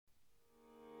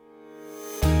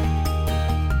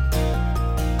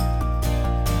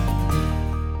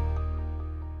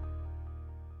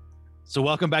So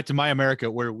welcome back to My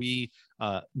America, where we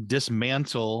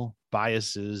dismantle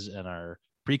biases and our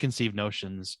preconceived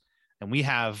notions, and we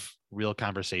have real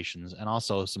conversations and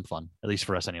also some fun, at least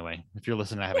for us anyway. If you're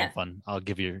listening to having Yeah, fun,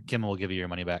 Kim will give you your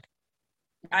money back.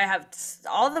 I have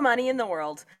all the money in the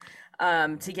world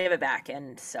to give it back,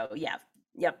 and so yeah,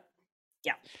 yep,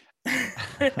 yeah.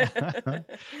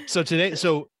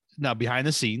 So now behind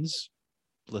the scenes,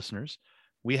 listeners,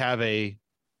 we have a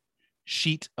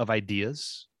sheet of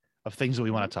ideas of things that we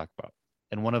want Mhm. to talk about.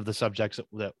 And one of the subjects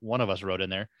that one of us wrote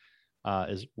in there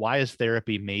is why is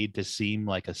therapy made to seem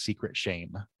like a secret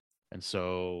shame? And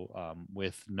so,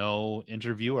 with no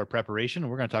interview or preparation,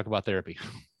 we're going to talk about therapy.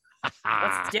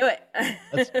 Let's do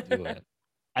Let's do it. it.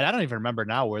 And I don't even remember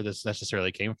now where this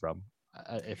necessarily came from.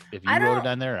 If I you wrote it don't.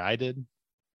 down there, I did.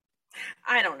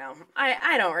 I don't know.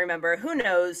 I don't remember. Who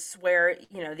knows where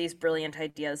these brilliant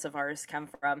ideas of ours come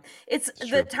from? It's It's the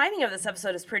true. timing of this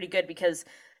episode is pretty good because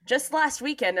just last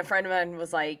weekend a friend of mine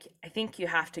was like, "I think you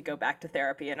have to go back to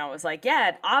therapy," and I was like,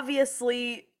 "Yeah,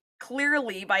 obviously."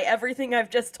 Clearly, by everything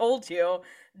I've just told you,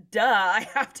 duh, I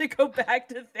have to go back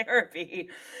to therapy.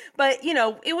 But,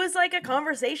 it was like a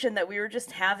conversation that we were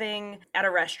just having at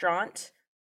a restaurant,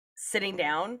 sitting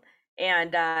down,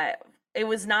 and it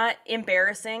was not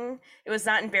embarrassing. It was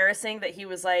not embarrassing that he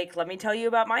was like, "Let me tell you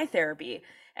about my therapy."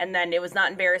 And then it was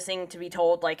not embarrassing to be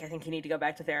told, like, "I think you need to go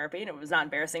back to therapy." And it was not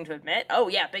embarrassing to admit, "Oh,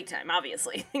 yeah, big time.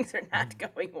 Obviously, things are not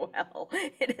going well.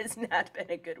 It has not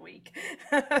been a good week."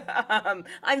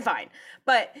 I'm fine.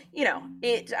 But,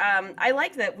 I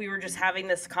like that we were just having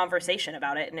this conversation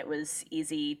about it and it was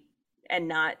easy and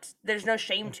not, there's no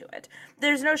shame to it.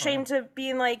 There's no Oh yeah. shame to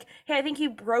being like, "Hey, I think you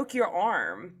broke your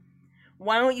arm.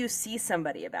 Why don't you see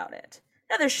somebody about it?"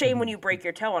 Now, there's shame when you break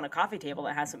your toe on a coffee table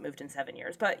that hasn't moved in 7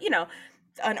 years, but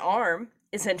an arm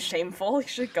isn't shameful. You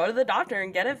should go to the doctor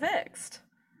and get it fixed.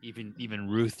 Even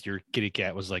Ruth, your kitty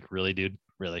cat, was like, "Really, dude?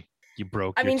 Really? You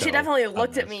broke I your mean, she toe definitely on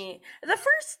looked at this?" me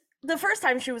the first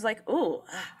time. She was like, "Ooh,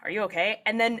 are you okay?"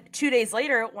 And then 2 days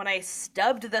later, when I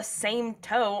stubbed the same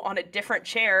toe on a different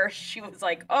chair, she was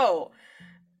like, "Oh,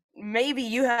 maybe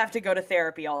you have to go to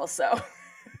therapy also."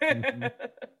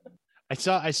 I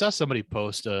saw somebody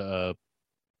post a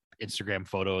Instagram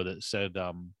photo that said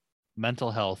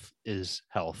mental health is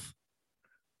health.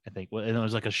 I think, and it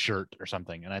was like a shirt or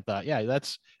something. And I thought, yeah,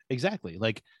 that's exactly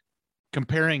like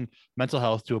comparing mental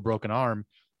health to a broken arm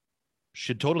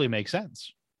should totally make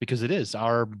sense because it is.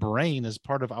 Our brain is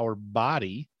part of our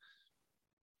body,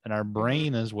 and our Hmm.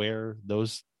 brain is where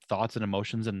those thoughts and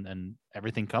emotions and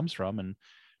everything comes from, and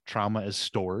trauma is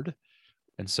stored.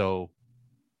 And so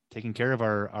taking care of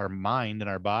our mind and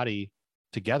our body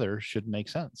together should make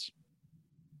sense.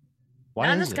 Why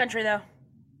Not in is this it? country, though.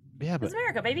 Yeah, It's but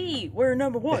America, baby. We're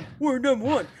number one. We're number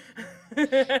one.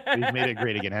 we've made it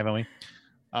great again, haven't we?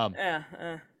 Um, Yeah.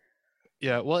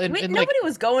 yeah. Well, and like Nobody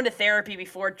was going to therapy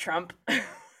before Trump.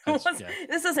 that's yeah,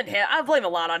 This isn't him. I blame a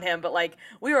lot on him, but like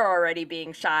we were already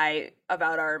being shy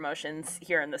about our emotions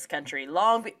here in this country.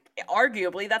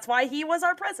 Arguably, that's why he was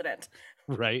our president.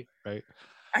 right, right.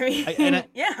 I I and mean, I,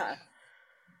 yeah.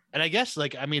 and I guess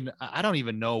like I mean I don't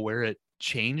even know where it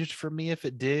changed for me if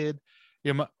it did.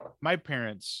 My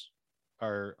parents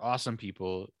are awesome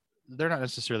people. They're not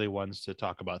necessarily ones to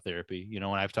talk about therapy. When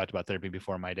I've talked about therapy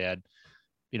before, my dad,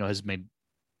 has made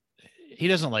he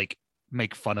doesn't like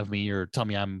make fun of me or tell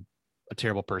me I'm a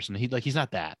terrible person. He's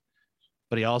not that,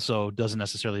 but he also doesn't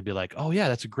necessarily be like, oh yeah,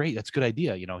 that's a good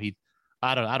idea.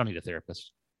 I don't need a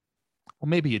therapist. Well,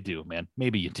 maybe you do, man.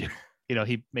 Maybe you do.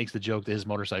 He makes the joke that his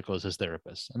motorcycle is his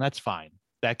therapist, and that's fine.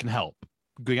 That can help.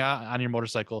 Going out on your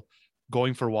motorcycle,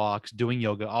 going for walks, doing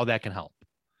yoga, all that can help.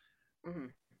 Hmm.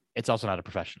 It's also not a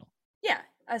professional, Yeah.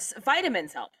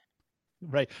 Vitamins help.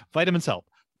 right? Vitamins help.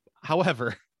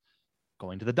 However,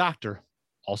 going to the doctor,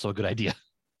 also a good idea.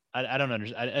 I don't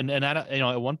understand. And I don't,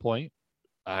 at one point,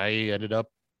 I ended up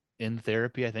in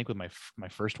therapy, I think, with my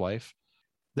first wife.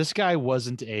 This guy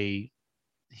wasn't he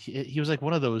was like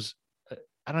one of those, I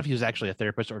don't know if he was actually a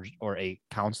therapist or a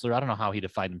counselor. I don't know how he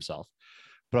defined himself.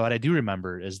 But what I do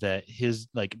remember is that his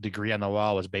like degree on the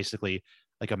wall was basically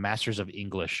like a master's of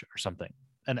English or something.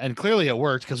 And clearly it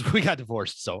worked because we got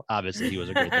divorced. So obviously he was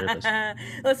a great therapist.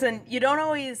 Listen, you don't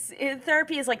always.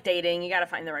 Therapy is like dating. You got to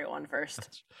find the right one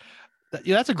first.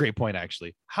 Yeah, that's a great point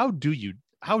actually. How do you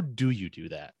do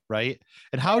that, right?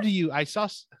 And how do you I saw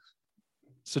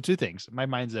so two things. My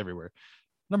mind's everywhere.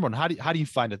 Number one, how do you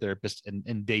find a therapist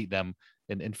and date them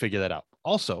and figure that out?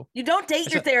 Also, You don't I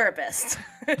date your said therapist.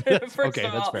 that's First okay.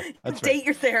 of That's all, fair. you That's fair. date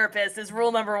your therapist is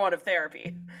rule number one of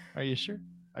therapy. Are you sure?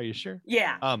 Are you sure?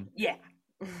 Yeah. Um, Yeah.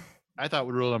 I thought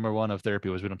rule number one of therapy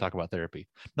was we don't talk about therapy.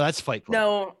 No, that's Fight Club.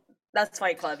 No. That's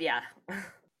Fight Club. Yeah.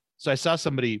 So I saw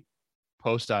somebody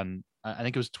post on, I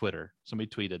think it was Twitter. Somebody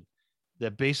tweeted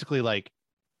that basically like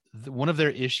one of their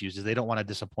issues is they don't want to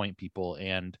disappoint people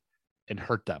and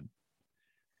hurt them.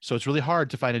 So it's really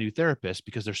hard to find a new therapist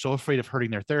because they're so afraid of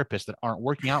hurting their therapists that aren't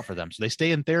working out for them. So they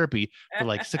stay in therapy for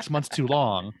like 6 months too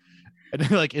long, and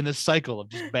they're like in this cycle of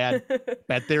just bad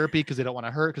therapy because they don't want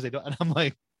to hurt because they don't. And I'm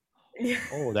like,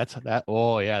 oh, that's that.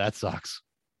 Oh yeah, that sucks.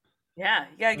 Yeah,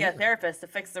 you gotta get a therapist to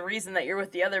fix the reason that you're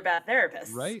with the other bad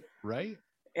therapists. Right.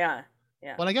 Yeah.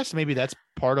 Yeah. Well, I guess maybe that's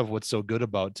part of what's so good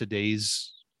about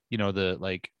today's, the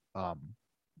like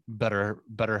better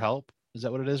help. Is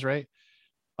that what it is, right?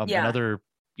 Yeah. Another,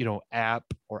 app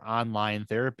or online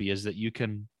therapy is that you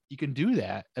can do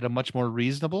that at a much more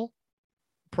reasonable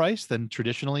price than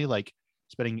traditionally, like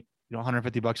spending,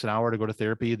 $150 an hour to go to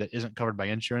therapy that isn't covered by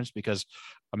insurance because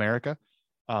America.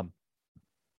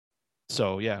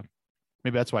 So yeah,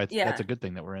 maybe that's why that's a good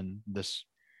thing that we're in this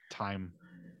time.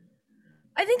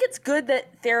 I think it's good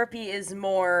that therapy is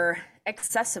more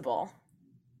accessible.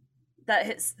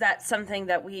 That's something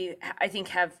that I think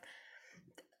have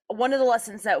one of the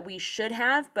lessons that we should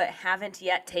have but haven't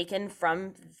yet taken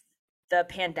from the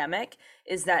pandemic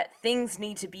is that things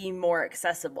need to be more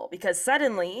accessible, because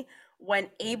suddenly when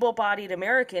able-bodied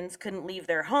Americans couldn't leave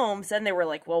their homes, then they were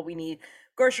like, well, we need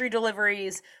grocery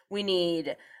deliveries, we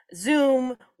need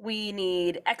Zoom, we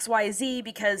need XYZ,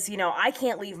 because I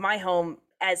can't leave my home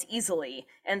as easily,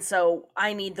 and so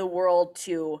I need the world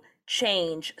to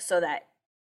change so that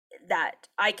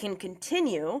I can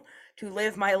continue to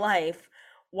live my life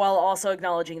while also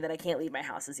acknowledging that I can't leave my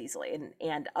house as easily.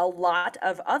 And a lot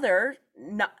of other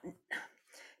not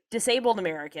disabled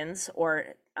Americans,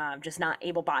 or just not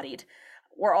able-bodied,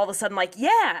 were all of a sudden like,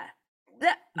 yeah,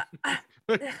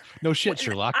 no shit,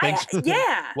 Sherlock. Thanks.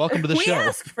 Yeah. Welcome to the show. We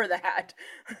asked for that.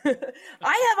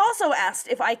 I have also asked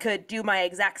if I could do my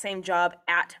exact same job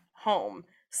at home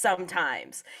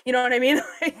sometimes. You know what I mean?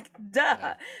 Like, duh.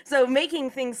 Yeah. So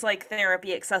making things like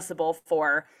therapy accessible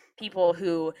for people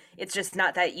who it's just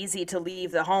not that easy to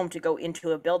leave the home to go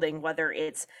into a building, whether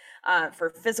it's for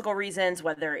physical reasons,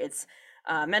 whether it's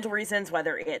mental reasons,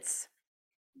 whether it's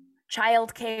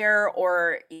child care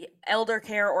or elder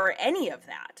care or any of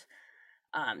that.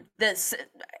 This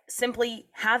simply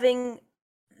having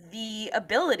the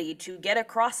ability to get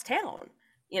across town,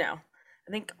 I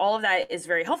think all of that is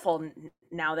very helpful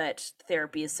now that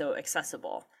therapy is so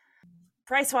accessible.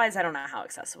 Price-wise, I don't know how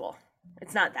accessible.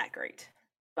 It's not that great,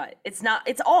 but it's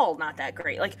all not that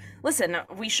great. Like, listen,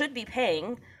 we should be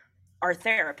paying our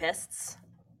therapists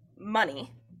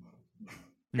money.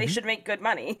 They should make good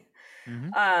money.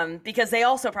 Because they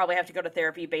also probably have to go to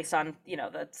therapy based on,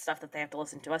 the stuff that they have to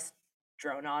listen to us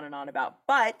drone on and on about.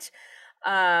 But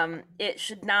it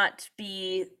should not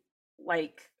be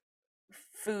like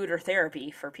food or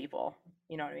therapy for people.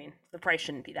 You know what I mean? The price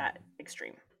shouldn't be that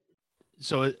extreme.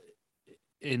 So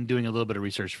in doing a little bit of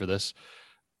research for this,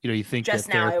 you think just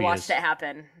that now I watched it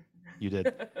happen. You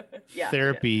did. Yeah.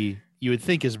 Therapy, you would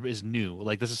think is new.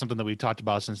 Like, this is something that we've talked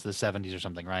about since the 70s or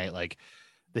something, right? Like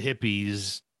the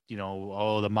hippies,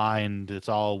 the mind, it's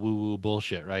all woo-woo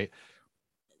bullshit, right?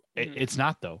 It's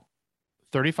not, though.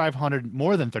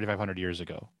 More than 3,500 years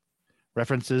ago,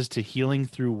 references to healing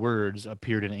through words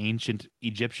appeared in ancient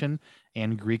Egyptian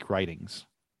and Greek writings.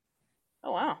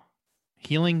 Oh, wow.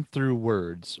 Healing through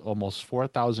words almost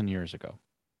 4,000 years ago.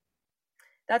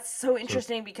 That's so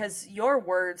interesting because your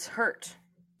words hurt.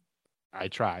 I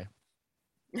try.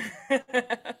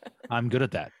 I'm good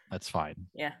at that. That's fine.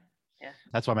 Yeah.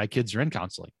 That's why my kids are in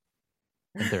counseling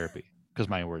and therapy, because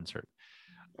my words hurt.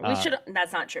 We should.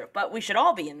 That's not true, but we should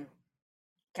all be in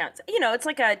counseling. It's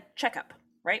like a checkup,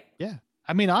 right? Yeah.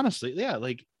 I mean, honestly, yeah.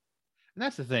 Like, and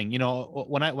that's the thing.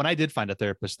 When I did find a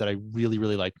therapist that I really,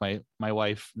 really liked, my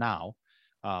wife now,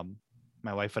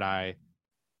 my wife and I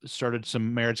started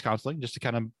some marriage counseling just to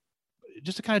kind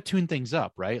of tune things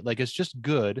up, right? Like, it's just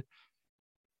good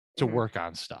to work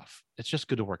on stuff. It's just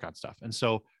good to work on stuff. And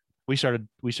so we started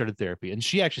therapy, and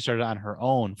she actually started on her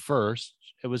own first.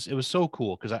 It was so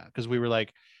cool because we were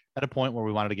like at a point where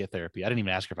we wanted to get therapy. I didn't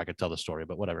even ask her if I could tell the story,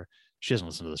 but whatever. She doesn't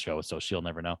listen to the show, so she'll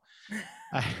never know.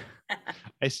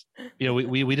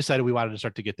 We decided we wanted to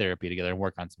start to get therapy together and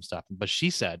work on some stuff. But she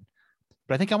said,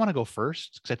 but I think I want to go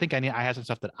first because I think I have some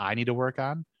stuff that I need to work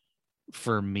on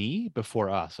for me before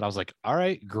us. And I was like, all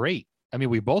right, great. I mean,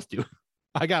 we both do.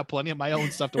 I got plenty of my own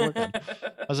stuff to work on.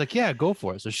 I was like, yeah, go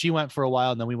for it. So she went for a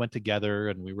while, and then we went together,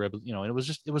 and we were able, and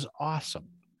it was awesome.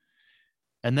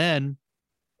 And then,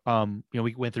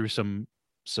 we went through some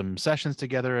sessions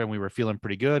together, and we were feeling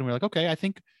pretty good. And we were like, okay, I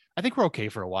think we're okay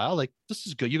for a while. Like, this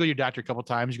is good. You go to your doctor a couple of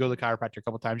times, you go to the chiropractor a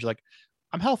couple of times. You're like,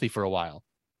 I'm healthy for a while.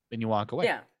 And you walk away,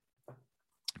 Yeah.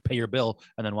 pay your bill,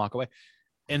 and then walk away.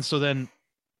 And so then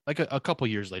like a couple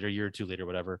years later, a year or two later,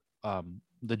 whatever,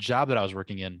 the job that I was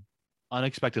working in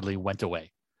unexpectedly went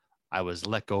away. I was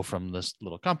let go from this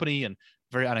little company and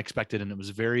very unexpected. And it was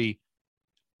very,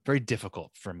 very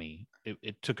difficult for me.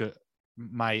 It took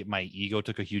my ego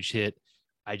took a huge hit.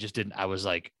 I was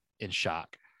like in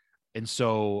shock. And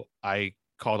so I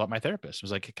called up my therapist. I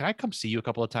was like, can I come see you a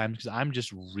couple of times? Because I'm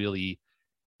just really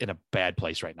in a bad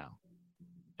place right now.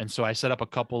 And so I set up a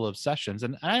couple of sessions,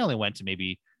 and I only went to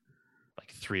maybe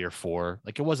like 3 or 4.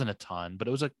 Like it wasn't a ton, but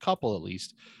it was a couple at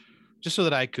least, just so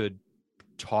that I could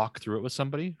talk through it with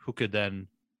somebody who could then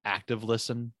active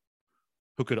listen,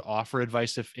 who could offer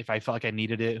advice if I felt like I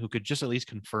needed it, who could just at least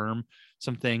confirm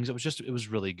some things. It was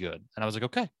really good. And I was like,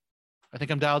 okay, I think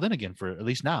I'm dialed in again for at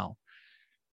least now.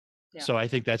 Yeah. So I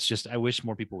think that's just, I wish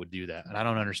more people would do that. And I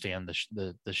don't understand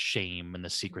the shame and the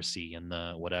secrecy and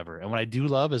the whatever. And what I do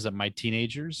love is that my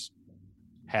teenagers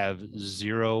have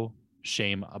zero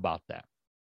shame about that.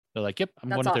 They're like, yep, I'm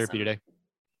That's going to therapy awesome. today.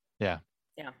 Yeah.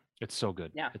 Yeah. It's so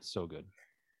good. Yeah. It's so good.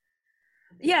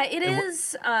 Yeah, it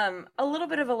is a little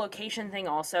bit of a location thing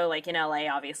also. Like in LA,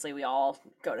 obviously we all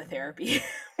go to therapy.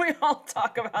 We all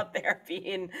talk about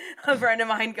therapy, and a friend of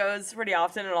mine goes pretty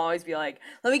often and will always be like,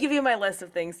 let me give you my list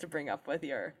of things to bring up with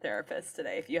your therapist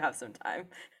today if you have some time.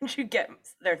 And you get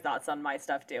their thoughts on my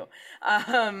stuff too.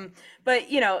 But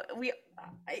you know,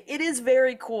 it is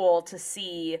very cool to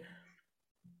see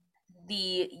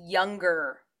the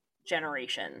younger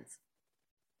generations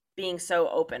being so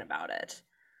open about it.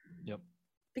 Yep.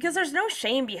 Because there's no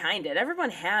shame behind it. Everyone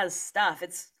has stuff.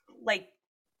 It's like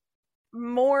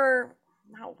more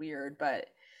not weird, but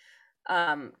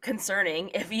concerning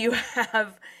if you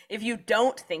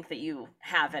don't think that you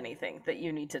have anything that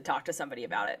you need to talk to somebody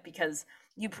about it, because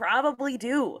you probably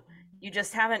do. You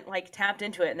just haven't like tapped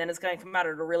into it, and then it's going to come out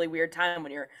at a really weird time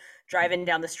when you're driving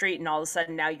down the street and all of a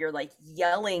sudden now you're like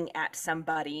yelling at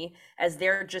somebody as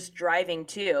they're just driving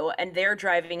too, and their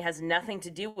driving has nothing to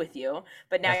do with you,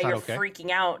 but now you're okay. Freaking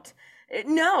out.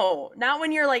 No, not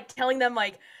when you're like telling them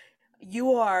like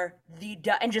you are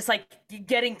and just like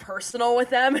getting personal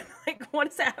with them. Like, what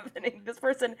is happening? This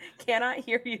person cannot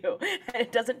hear you, and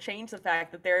it doesn't change the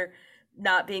fact that they're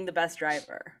not being the best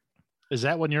driver. Is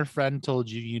that when your friend told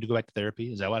you you need to go back to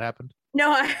therapy? Is that what happened?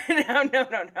 No,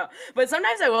 no. But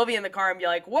sometimes I will be in the car and be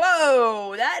like,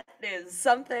 whoa, that is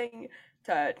something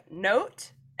to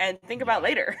note and think about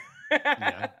later.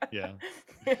 Yeah.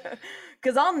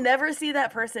 Because I'll never see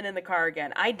that person in the car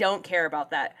again. I don't care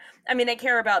about that. I mean, I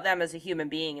care about them as a human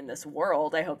being in this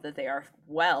world. I hope that they are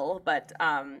well, but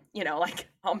you know, like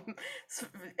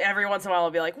every once in a while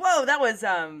I'll be like, whoa, that was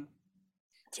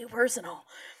too personal.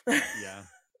 Yeah.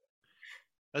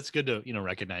 That's good to, you know,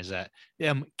 recognize that.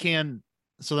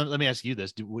 So let me ask you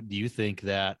this. Do you think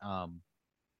that,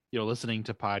 you know, listening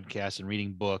to podcasts and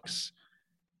reading books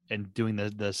and doing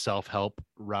the self-help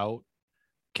route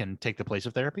can take the place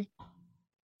of therapy?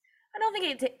 I don't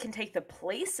think it can take the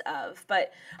place of,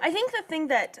 but I think the thing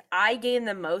that I gain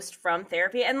the most from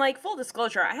therapy, and like full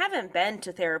disclosure, I haven't been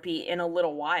to therapy in a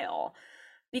little while,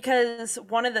 because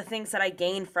one of the things that I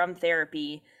gain from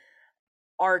therapy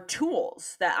are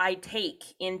tools that I take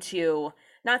into,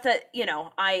 not that, you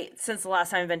know, since the last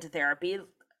time I've been to therapy,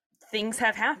 things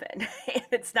have happened.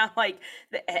 It's not like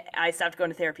I stopped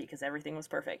going to therapy because everything was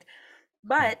perfect,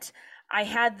 but I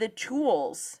had the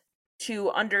tools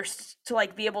to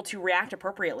like be able to react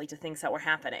appropriately to things that were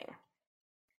happening,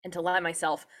 and to let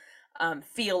myself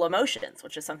feel emotions,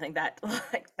 which is something that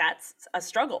like that's a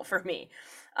struggle for me.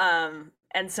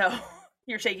 And so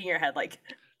you're shaking your head like,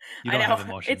 you don't have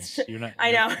emotions.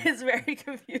 I know it's very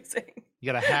confusing.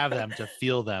 You gotta have them to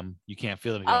feel them. You can't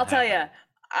feel them. I'll tell you,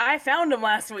 I found them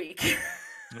last week.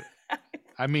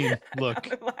 I mean, look,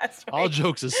 all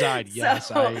jokes aside, yes.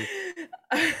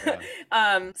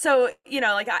 So, you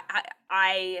know, like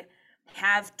I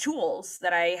have tools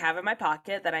that I have in my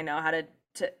pocket that I know how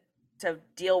to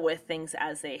deal with things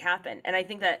as they happen. And I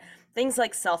think that things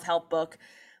like self-help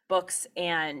books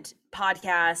and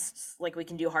podcasts, like We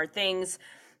Can Do Hard Things,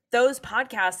 those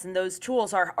podcasts and those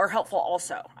tools are helpful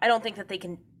also. I don't think that they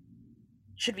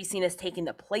should be seen as taking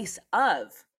the place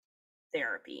of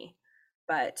therapy,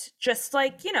 but just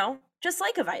like, you know, just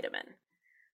like a vitamin,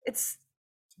 it's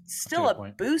still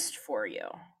a boost for you.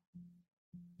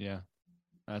 Yeah,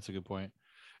 that's a good point.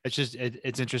 It's just,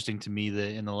 it's interesting to me that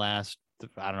in the last,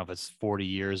 I don't know if it's 40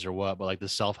 years or what, but like the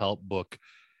self-help book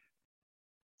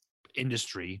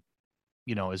industry,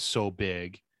 you know, is so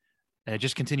big. And it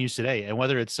just continues today. And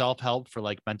whether it's self-help for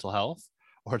like mental health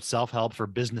or it's self-help for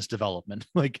business development,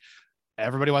 like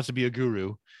everybody wants to be a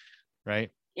guru.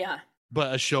 right? Yeah.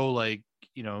 But a show like,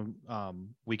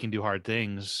 We Can Do Hard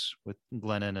Things with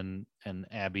Glennon and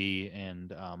Abby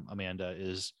and Amanda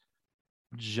is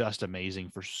just amazing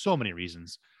for so many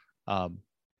reasons.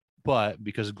 But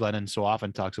because Glennon so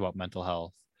often talks about mental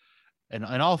health, and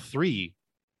all three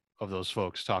of those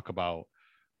folks talk about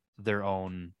their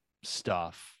own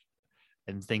stuff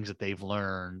and things that they've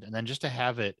learned, and then just to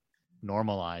have it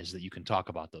normalized that you can talk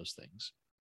about those things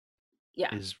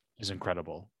Yeah. is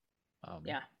incredible.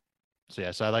 Yeah. So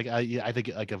yeah, so I think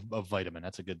like a vitamin.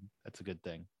 That's a good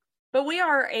thing. But we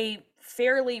are a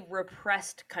fairly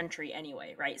repressed country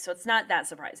anyway, right? So it's not that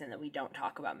surprising that we don't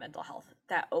talk about mental health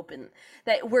that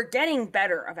we're getting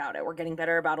better about it. We're getting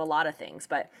better about a lot of things,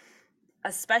 but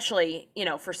especially,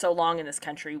 for so long in this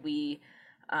country, we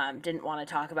didn't want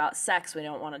to talk about sex. We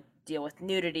don't want to deal with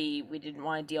nudity. We didn't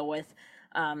want to deal with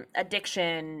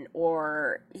addiction,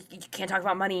 or you can't talk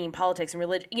about money and politics and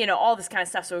religion, all this kind of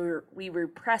stuff. So we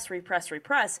repress.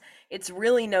 It's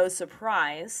really no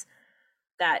surprise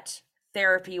that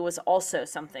therapy was also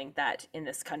something that in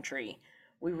this country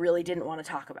we really didn't want to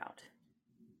talk about.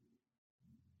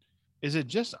 Is it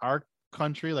just our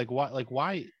country? Like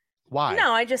why?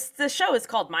 No, the show is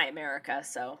called My America,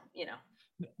 so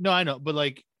No, I know, but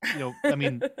I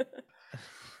mean,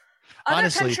 other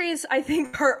honestly, countries I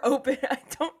think are open.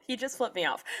 He just flipped me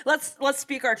off. Let's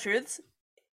speak our truths.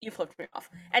 You flipped me off.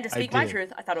 And to speak my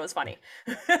truth, I thought it was funny.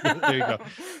 There you go.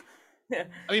 Yeah.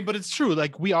 I mean, but it's true.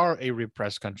 Like, we are a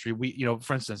repressed country. We,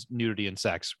 for instance, nudity and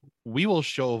sex. We will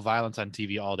show violence on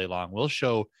TV all day long. We'll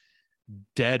show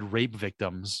dead rape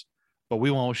victims, but we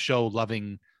won't show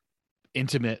loving,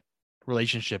 intimate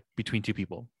relationship between two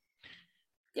people.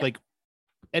 Yeah. Like,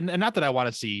 and not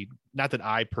that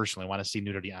I personally want to see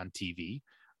nudity on TV.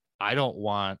 I don't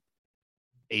want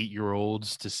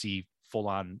 8-year-olds to see full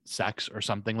on sex or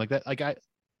something like that.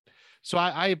 So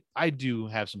I do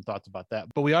have some thoughts about that,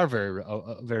 but we are very,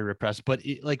 very repressed. But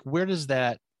where does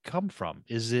that come from?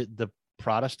 Is it the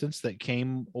Protestants that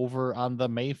came over on the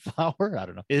Mayflower? I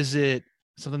don't know. Is it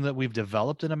something that we've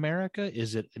developed in America?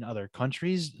 Is it in other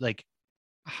countries?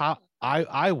 How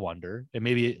I wonder, and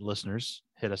maybe listeners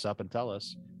hit us up and tell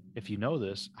us if you know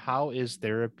this, how is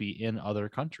therapy in other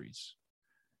countries?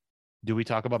 Do we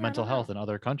talk about mental health in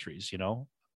other countries?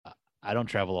 I don't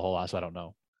travel a whole lot, so I don't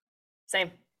know. Same.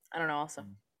 I don't know also.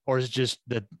 Or is it just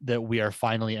that we are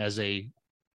finally as a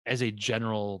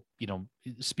general,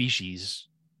 species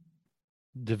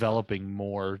developing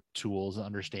more tools and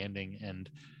understanding and,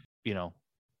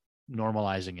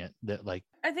 normalizing it that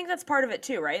I think that's part of it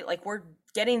too, right? We're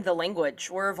getting the language,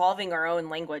 we're evolving our own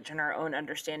language and our own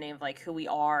understanding of who we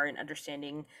are, and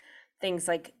understanding things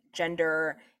like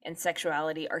gender and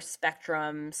sexuality are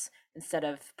spectrums instead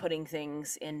of putting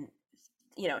things in,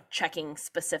 checking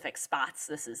specific spots.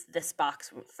 This is this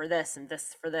box for this and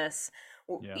this for this.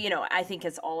 Yeah. I think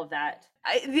it's all of that.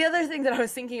 The other thing that I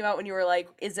was thinking about when you were like,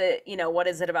 is it, what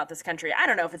is it about this country? I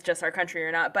don't know if it's just our country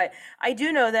or not, but I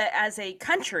do know that as a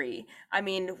country, I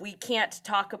mean, we can't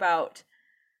talk about,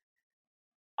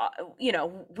 we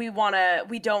don't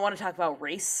want to talk about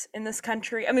race in this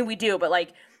country. I mean, we do, but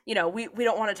we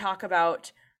don't want to talk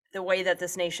about the way that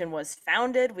this nation was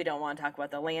founded. We don't want to talk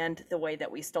about the land, the way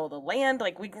that we stole the land.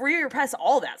 We repress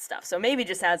all that stuff. So maybe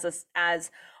just as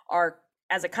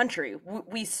a country,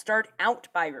 we start out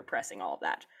by repressing all of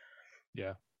that.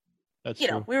 Yeah, that's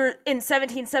true. We were in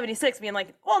 1776 being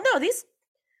like, well, no, this,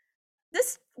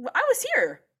 I was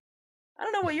here. I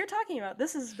don't know what you're talking about.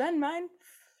 This has been mine.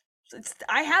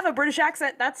 I have a British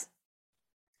accent.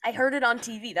 I heard it on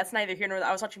TV. That's neither here nor there.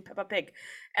 I was watching Peppa Pig,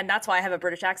 and that's why I have a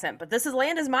British accent. But this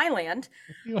land is my land,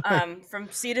 from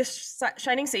sea to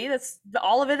shining sea. That's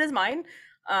all of it is mine.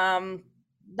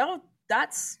 No,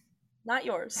 that's not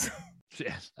yours.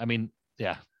 Yes, I mean,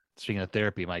 yeah. Speaking of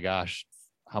therapy, my gosh,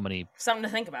 something to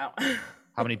think about.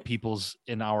 How many peoples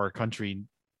in our country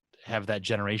have that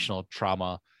generational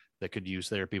trauma that could use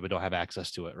therapy but don't have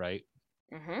access to it, right?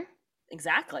 Mm-hmm.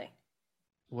 Exactly.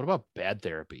 What about bad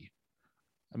therapy?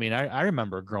 I mean, I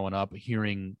remember growing up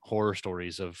hearing horror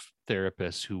stories of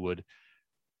therapists who would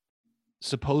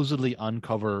supposedly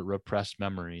uncover repressed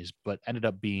memories, but ended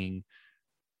up being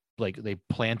they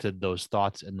planted those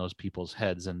thoughts in those people's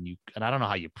heads, and I don't know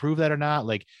how you prove that or not.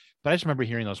 But I just remember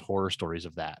hearing those horror stories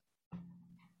of that. Do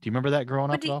you remember that growing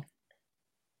up at all?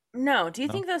 No. Do you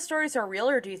think those stories are real,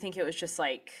 or do you think it was just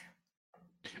why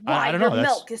I don't know. Your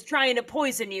milk is trying to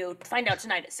poison you? Find out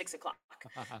tonight at 6:00.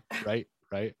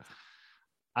 Right.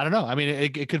 I don't know. I mean,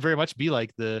 it could very much be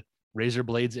like the razor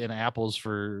blades and apples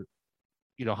for,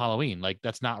 Halloween.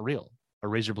 That's not real. Or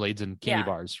razor blades and candy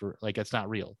bars for that's not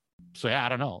real. So yeah, I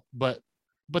don't know. But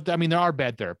but I mean, there are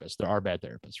bad therapists. There are bad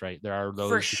therapists, right? There are those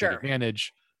For who sure. take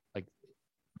advantage. Like,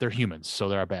 they're humans, so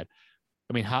they are bad.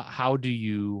 I mean, how do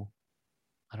you?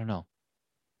 I don't know.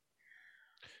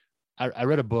 I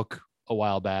read a book a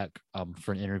while back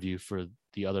for an interview for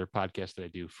the other podcast that I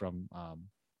do from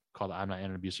called "I'm Not in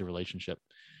an Abusive Relationship,"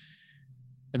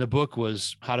 and the book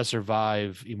was How to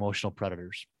Survive Emotional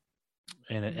Predators.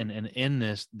 And in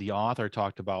this, the author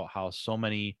talked about how so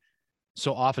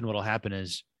often what'll happen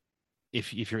is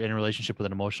if you're in a relationship with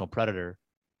an emotional predator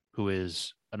who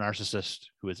is a narcissist,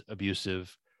 who is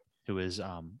abusive, who is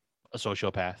a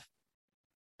sociopath,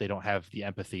 they don't have the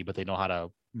empathy, but they know how to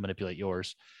manipulate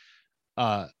yours.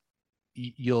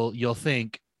 You'll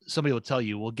think somebody will tell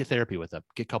you, well, get therapy with them,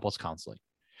 get couples counseling,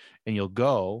 and you'll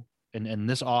go. And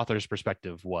this author's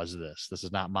perspective was this. This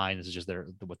is not mine. This is just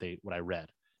what I read.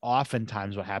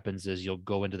 Oftentimes, what happens is you'll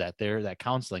go into that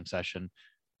counseling session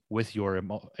with your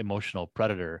emotional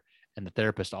predator, and the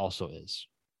therapist also is,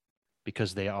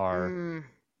 because they are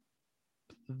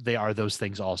those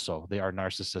things also. They are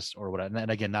narcissists or whatever. And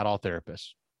again, not all therapists,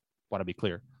 want to be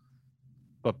clear,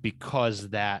 but because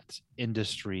that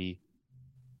industry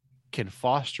can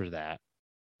foster that,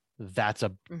 that's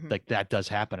like that does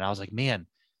happen. And I was like, man,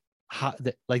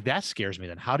 that scares me.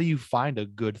 Then how do you find a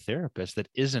good therapist that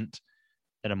isn't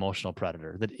an emotional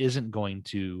predator, that isn't going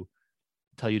to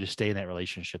tell you to stay in that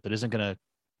relationship, that isn't going to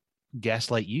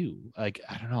gaslight you? Like,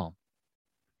 I don't know.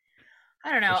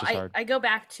 I go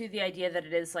back to the idea that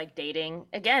it is like dating.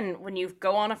 Again, when you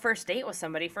go on a first date with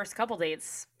somebody, first couple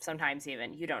dates, sometimes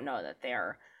even, you don't know that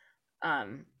they're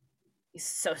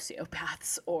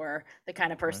sociopaths or the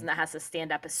kind of person that has to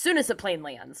stand up as soon as a plane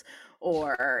lands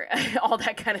or all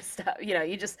that kind of stuff. You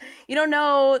don't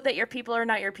know that your people are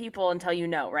not your people until you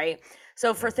know, right?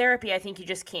 So for therapy, I think you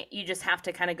just have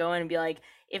to kind of go in and be like,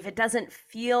 if it doesn't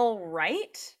feel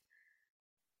right,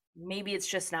 maybe it's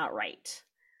just not right.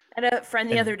 I had a friend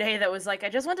the other day that was like, I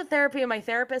just went to therapy and my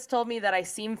therapist told me that I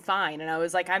seem fine. And I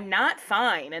was like, I'm not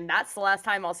fine. And that's the last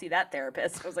time I'll see that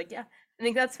therapist. I was like, yeah, I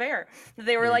think that's fair.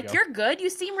 They were like, you're good. You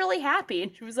seem really happy.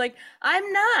 And she was like,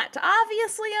 I'm not.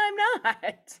 Obviously, I'm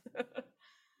not.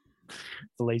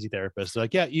 The lazy therapist. They're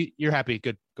like, yeah, you're happy.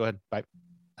 Good. Go ahead. Bye.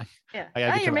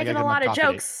 Yeah. You're making a lot of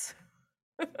jokes.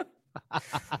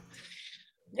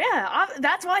 Yeah,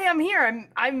 that's why I'm here.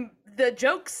 I'm the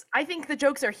jokes. I think the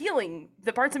jokes are healing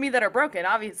the parts of me that are broken.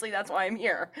 Obviously, that's why I'm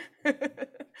here.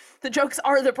 The jokes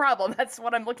are the problem. That's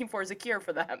what I'm looking for, is a cure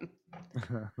for them.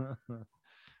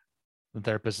 The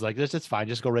therapist is like, it's fine.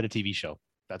 Just go write a TV show.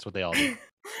 That's what they all do.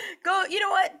 Go, you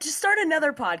know what? Just start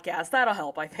another podcast. That'll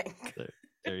help, I think.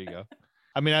 There you go.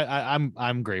 I mean,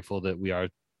 I'm grateful that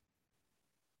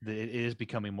that it is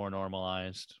becoming more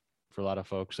normalized for a lot of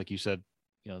folks. Like you said,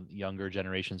 younger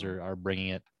generations are bringing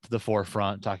it to the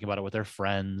forefront, talking about it with their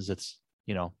friends. It's,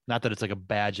 not that it's like a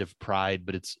badge of pride,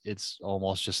 but it's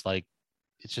almost just like,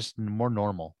 it's just more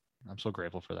normal. I'm so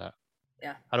grateful for that.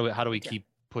 Yeah. How do we keep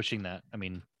pushing that? I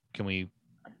mean, can we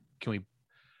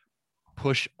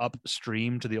push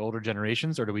upstream to the older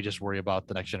generations, or do we just worry about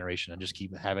the next generation and just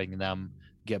keep having them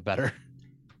get better?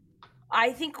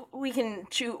 I think we can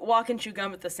walk and chew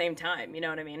gum at the same time. You know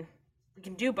what I mean? We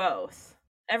can do both.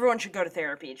 Everyone should go to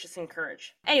therapy. Just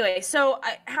encourage. Anyway, so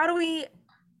how do we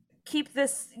keep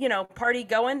this, party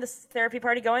going, this therapy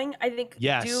party going? I think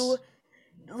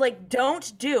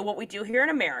don't do what we do here in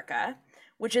America,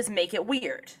 which is make it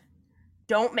weird.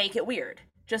 Don't make it weird.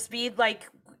 Just be like,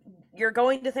 you're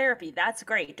going to therapy. That's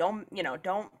great. Don't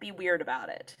be weird about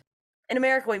it. In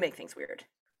America, we make things weird.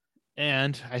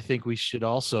 And I think we should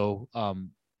also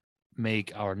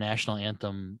make our national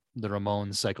anthem the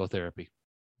Ramones Psychotherapy.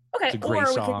 Okay, or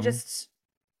we can just...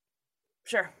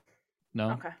 Sure.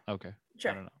 No? Okay.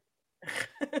 Sure. I don't know.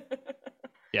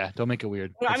 Yeah, don't make it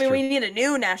weird. Well, we need a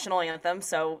new national anthem,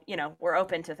 so, we're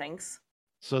open to things.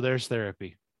 So there's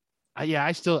therapy. I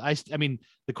mean,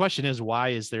 the question is, why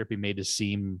is therapy made to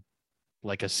seem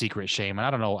like a secret shame? And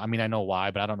I don't know. I mean, I know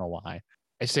why, but I don't know why.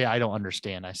 I say I don't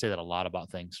understand. I say that a lot about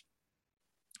things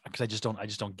because I just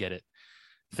don't get it.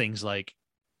 Things like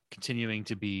continuing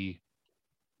to be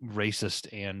racist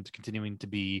and continuing to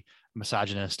be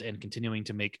misogynist and continuing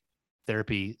to make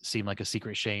therapy seem like a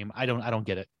secret shame. I don't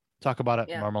get it. Talk about it,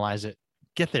 normalize it,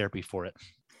 get therapy for it.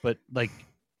 But like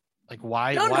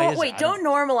why? Don't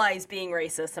normalize being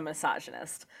racist and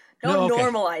misogynist.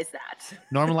 Normalize that.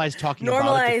 Normalize talking about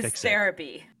it. Normalize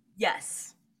therapy.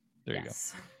 Yes. There you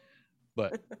go.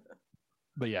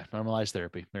 But yeah, normalize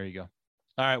therapy. There you go.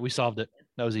 All right, we solved it.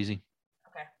 That was easy.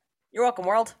 Okay. You're welcome,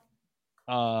 world.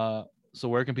 So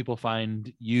where can people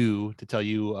find you to tell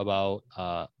you about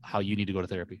how you need to go to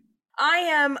therapy? I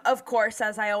am, of course,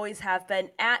 as I always have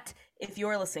been, if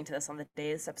you're listening to this on the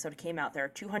day this episode came out, there are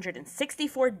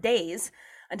 264 days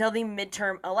until the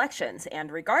midterm elections.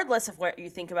 And regardless of what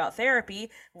you think about therapy,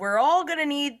 we're all going to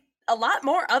need a lot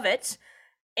more of it.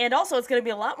 And also, it's going to be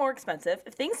a lot more expensive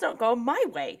if things don't go my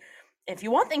way. If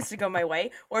you want things to go my way,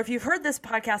 or if you've heard this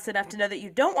podcast enough to know that you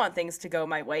don't want things to go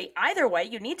my way, either way,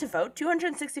 you need to vote.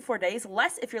 264 days,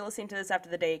 less if you're listening to this after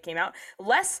the day it came out,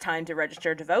 less time to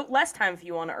register to vote, less time if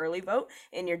you want to early vote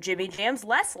in your Jimmy Jams,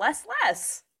 less.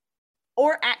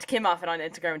 Or at Kim Moffitt on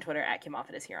Instagram and Twitter, at Kim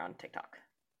Moffitt is here on TikTok.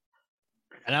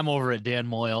 And I'm over at Dan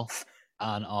Moyle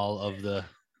on all of the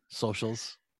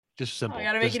socials. Just simple. I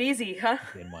gotta make it easy, huh?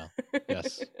 Dan Moyle.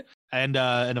 Yes. And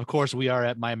of course, we are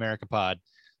at My America Pod.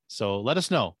 So let us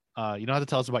know. You don't have to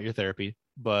tell us about your therapy,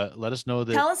 but let us know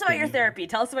that. Tell us about your therapy.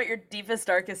 Tell us about your deepest,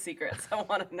 darkest secrets. I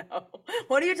want to know.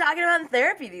 What are you talking about in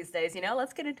therapy these days?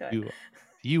 Let's get into it.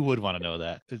 You would want to know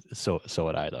that. So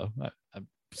would I, though. I'm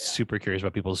super curious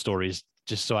about people's stories,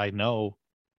 just so I know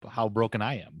how broken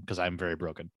I am, because I'm very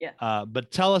broken. Yeah.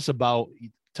 But tell us about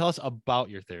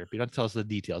your therapy. Don't tell us the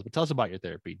details, but tell us about your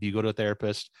therapy. Do you go to a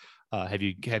therapist? Have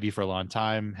you for a long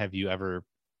time? Have you ever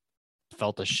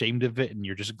felt ashamed of it and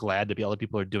you're just glad to be other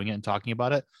people are doing it and talking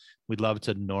about it? We'd love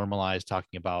to normalize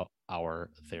talking about our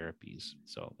therapies.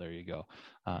 So there you go.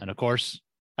 And of course,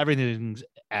 everything's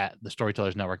at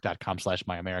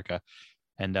thestorytellersnetwork.com/myamerica.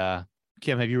 And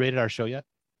Kim, have you rated our show yet?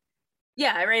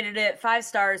 Yeah, I rated it 5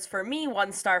 stars for me,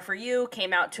 1 star for you.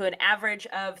 Came out to an average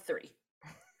of 3.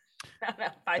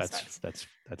 5 stars. That's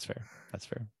fair. That's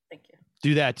fair. Thank you.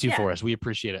 Do that too for us. We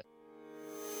appreciate it.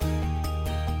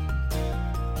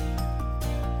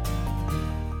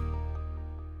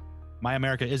 My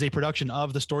America is a production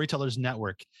of the Storytellers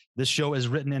Network. This show is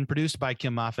written and produced by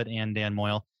Kim Moffitt and Dan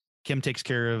Moyle. Kim takes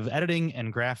care of editing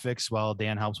and graphics while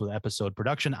Dan helps with episode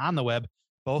production on the web.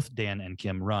 Both Dan and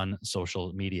Kim run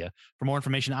social media. For more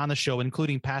information on the show,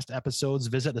 including past episodes,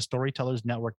 visit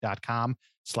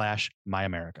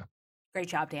thestorytellersnetwork.com/myamerica. Great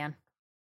job, Dan.